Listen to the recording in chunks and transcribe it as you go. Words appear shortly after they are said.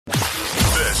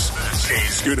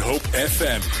Good Hope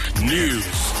FM News.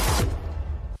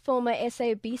 Former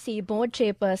SABC board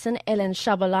chairperson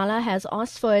Tshabalala has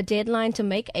asked for a deadline to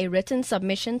make a written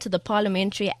submission to the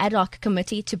parliamentary Ad Hoc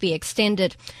Committee to be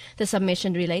extended. The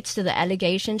submission relates to the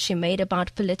allegations she made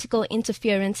about political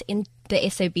interference in the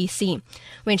SABC.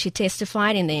 When she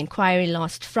testified in the inquiry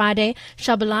last Friday,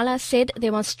 Tshabalala said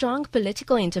there was strong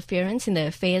political interference in the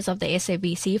affairs of the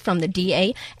SABC from the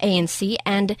DA, ANC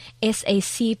and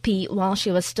SACP while she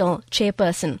was still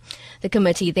chairperson. The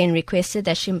committee then requested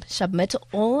that she submit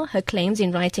all her claims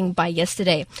in writing by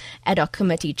yesterday. Ad Hoc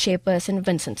Committee Chairperson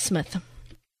Vincent Smith.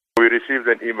 We received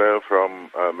an email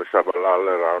from Ms. Tshabalala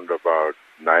around about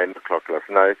 9 o'clock last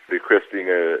night requesting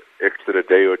an extra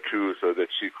day or two so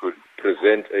that she could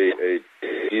present a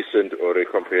decent or a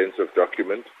comprehensive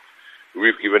document.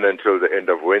 We've given until the end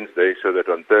of Wednesday so that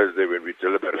on Thursday when we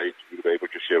deliberate we'll be able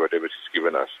to share whatever she's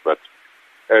given us. But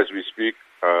as we speak,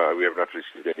 we have not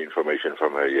received any information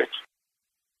from her yet.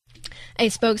 A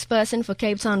spokesperson for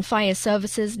Cape Town Fire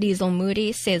Services, Diesel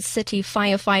Moody, says city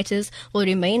firefighters will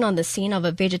remain on the scene of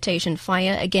a vegetation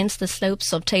fire against the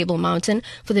slopes of Table Mountain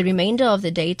for the remainder of the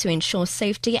day to ensure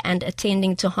safety and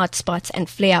attending to hotspots and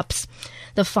flare-ups.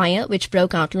 The fire, which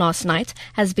broke out last night,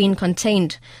 has been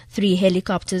contained. 3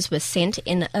 helicopters were sent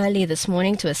in early this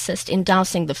morning to assist in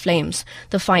dousing the flames.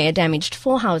 The fire damaged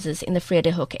 4 houses in the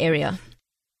Vredehok area.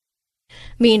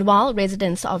 Meanwhile,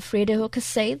 residents of Vredehok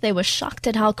say they were shocked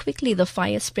at how quickly the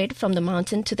fire spread from the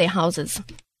mountain to their houses.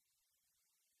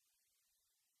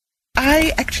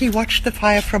 I actually watched the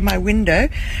fire from my window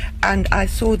and I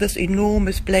saw this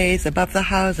enormous blaze above the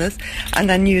houses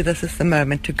and I knew this is the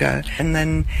moment to go. And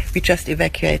then we just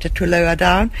evacuated to lower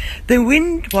down. The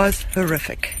wind was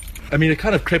horrific. I mean, it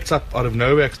kind of crept up out of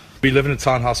nowhere. We live in a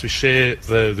townhouse, we share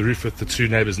the roof with the 2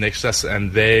 neighbours next to us,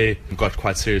 and they got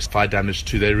quite serious fire damage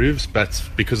to their roofs, but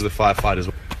because of the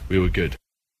firefighters, we were good.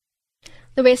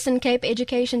 The Western Cape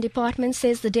Education Department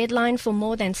says the deadline for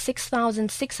more than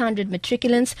 6,600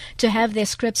 matriculants to have their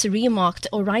scripts remarked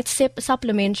or write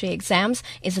supplementary exams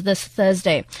is this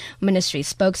Thursday. Ministry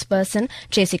spokesperson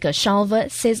Jessica Shalva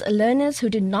says learners who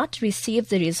did not receive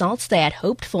the results they had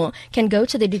hoped for can go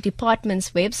to the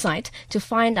department's website to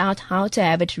find out how to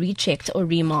have it rechecked or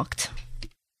remarked.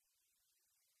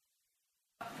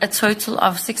 A total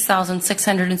of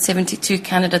 6,672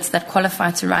 candidates that qualify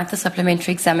to write the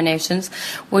supplementary examinations,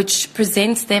 which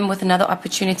presents them with another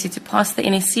opportunity to pass the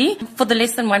NSC. For the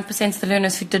less than 1% of the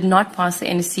learners who did not pass the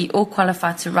NSC or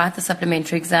qualify to write the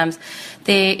supplementary exams,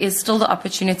 there is still the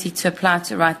opportunity to apply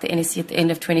to write the NSC at the end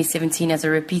of 2017 as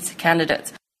a repeat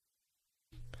candidate.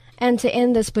 And to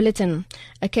end this bulletin,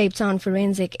 a Cape Town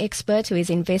forensic expert who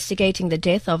is investigating the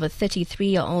death of a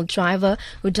 33-year-old driver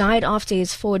who died after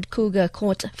his Ford Cougar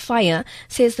caught fire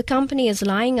says the company is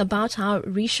lying about how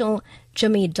Rachel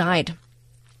Jimmy died.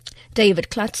 David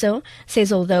Klutzo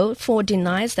says although Ford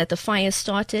denies that the fire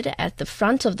started at the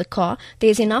front of the car, there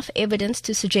is enough evidence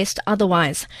to suggest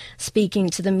otherwise. Speaking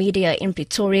to the media in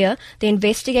Pretoria, the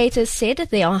investigators said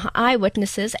there are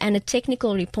eyewitnesses and a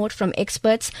technical report from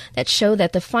experts that show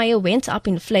that the fire went up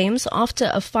in flames after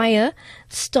a fire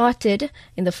started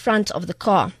in the front of the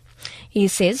car. He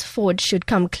says Ford should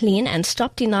come clean and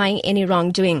stop denying any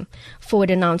wrongdoing. Ford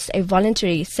announced a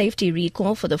voluntary safety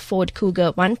recall for the Ford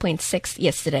Cougar 1.6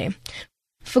 yesterday.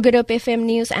 For Good Hope FM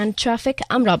News and Traffic,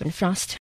 I'm Robin Frost.